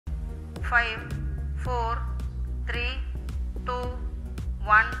5, 4, 3, 2,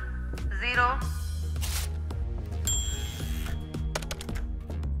 1, 0.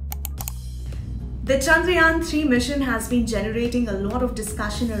 The Chandrayaan 3 mission has been generating a lot of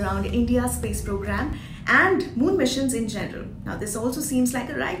discussion around India's space program and moon missions in general. Now, this also seems like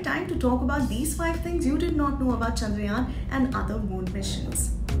a right time to talk about these 5 things you did not know about Chandrayaan and other moon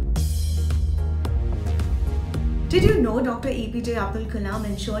missions. Did you know Dr. APJ Abdul Kalam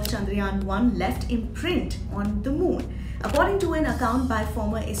ensured Chandrayaan 1 left imprint on the moon? According to an account by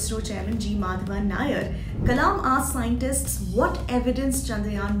former ISRO chairman G. Madhavan Nair, Kalam asked scientists what evidence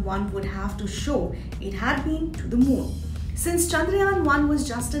Chandrayaan 1 would have to show it had been to the moon. Since Chandrayaan 1 was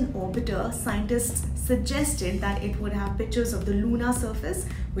just an orbiter, scientists suggested that it would have pictures of the lunar surface,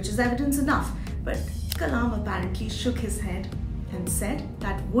 which is evidence enough. But Kalam apparently shook his head and said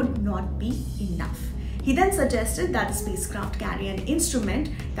that would not be enough. He then suggested that the spacecraft carry an instrument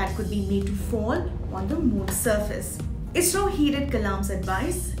that could be made to fall on the moon's surface. ISRO heeded Kalam's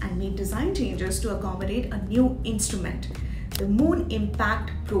advice and made design changes to accommodate a new instrument, the Moon Impact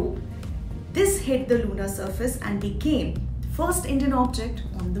Probe. This hit the lunar surface and became the first Indian object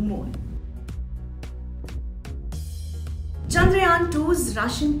on the moon. Chandrayaan 2's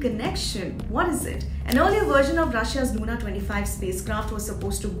Russian connection. What is it? An earlier version of Russia's Luna 25 spacecraft was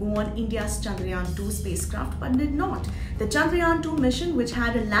supposed to go on India's Chandrayaan 2 spacecraft but did not. The Chandrayaan 2 mission, which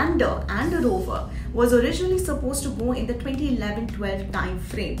had a lander and a rover, was originally supposed to go in the 2011-12 time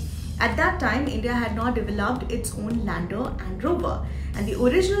frame. At that time, India had not developed its own lander and rover, and the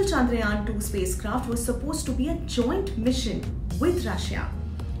original Chandrayaan 2 spacecraft was supposed to be a joint mission with Russia.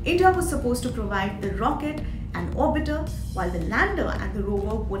 India was supposed to provide the rocket and orbiter, while the lander and the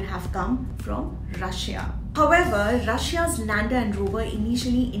rover would have come from Russia. However, Russia's lander and rover,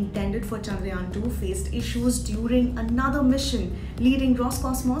 initially intended for Chandrayaan 2, faced issues during another mission, leading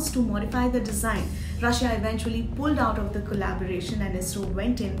Roscosmos to modify the design. Russia eventually pulled out of the collaboration and ISRO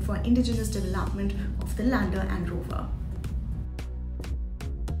went in for indigenous development of the lander and rover.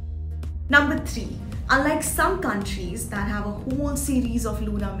 Number 3. Unlike some countries that have a whole series of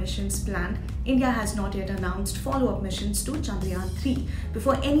lunar missions planned, India has not yet announced follow-up missions to Chandrayaan 3.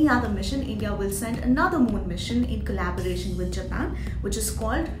 Before any other mission, India will send another moon mission in collaboration with Japan, which is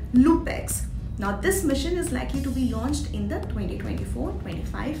called LUPEX. Now, this mission is likely to be launched in the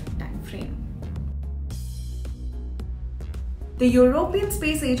 2024-25 time frame. The European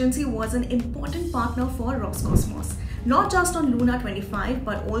Space Agency was an important partner for Roscosmos, not just on Luna 25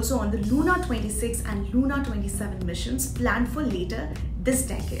 but also on the Luna 26 and Luna 27 missions planned for later this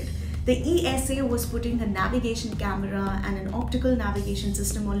decade. The ESA was putting a navigation camera and an optical navigation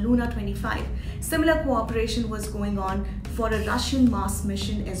system on Luna 25. Similar cooperation was going on for a Russian Mars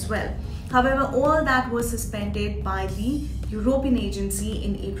mission as well. However, all that was suspended by the European agency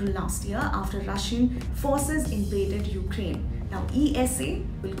in April last year after Russian forces invaded Ukraine. Now, ESA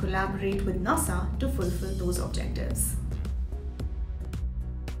will collaborate with NASA to fulfill those objectives.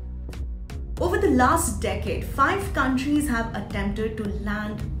 Over the last decade, 5 countries have attempted to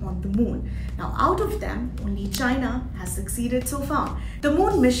land on the moon. Now, out of them, only China has succeeded so far. The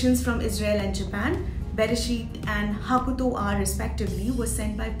moon missions from Israel and Japan, Bereshit and Hakuto R respectively, were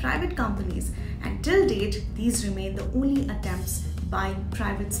sent by private companies, and till date, these remain the only attempts by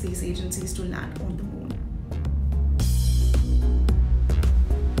private space agencies to land on the moon.